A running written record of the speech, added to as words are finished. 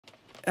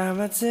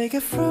I'ma take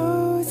a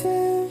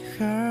frozen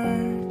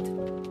heart.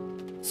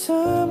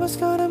 Someone's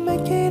gonna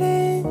make it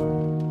in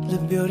the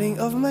building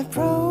of my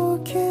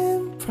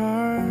broken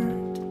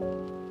part.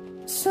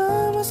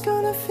 Someone's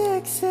gonna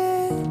fix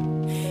it.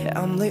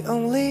 I'm the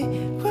only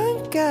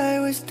one guy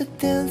with the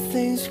damn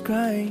things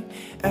crying.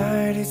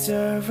 I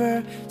deserve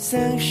a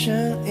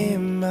sanction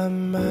in my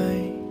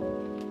mind.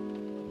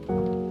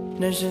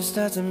 That just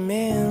doesn't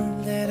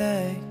mean that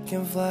I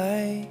can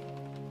fly.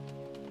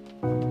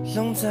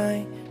 Long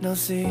time no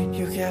see,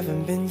 you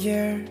haven't been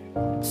here.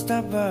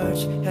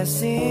 Stopwatch has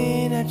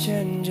seen our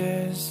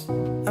changes.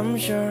 I'm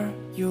sure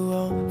you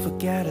won't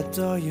forget a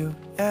door you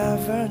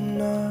ever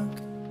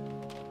knocked.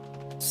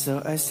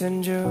 So I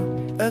send you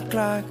a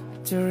clock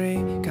to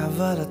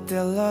recover the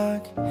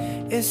deadlock.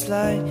 It's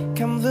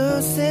like I'm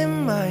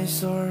losing my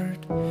sword.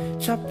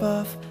 Chop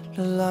off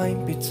the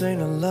line between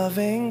a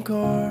loving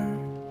chord.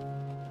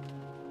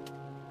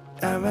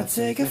 I'ma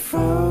take a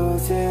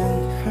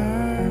frozen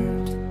heart.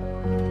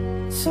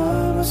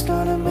 Someone's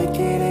gonna make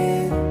it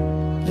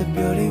in the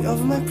building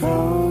of my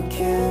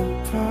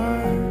broken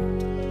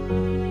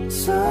part.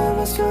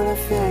 Someone's gonna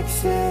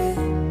fix it.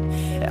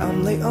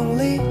 I'm the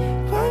only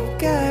one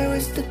guy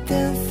with the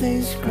damn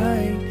things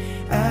crying.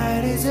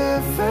 I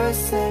deserve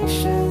first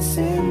sanctions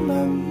in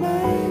my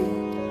mind.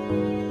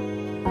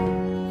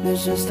 That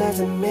just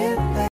doesn't mean that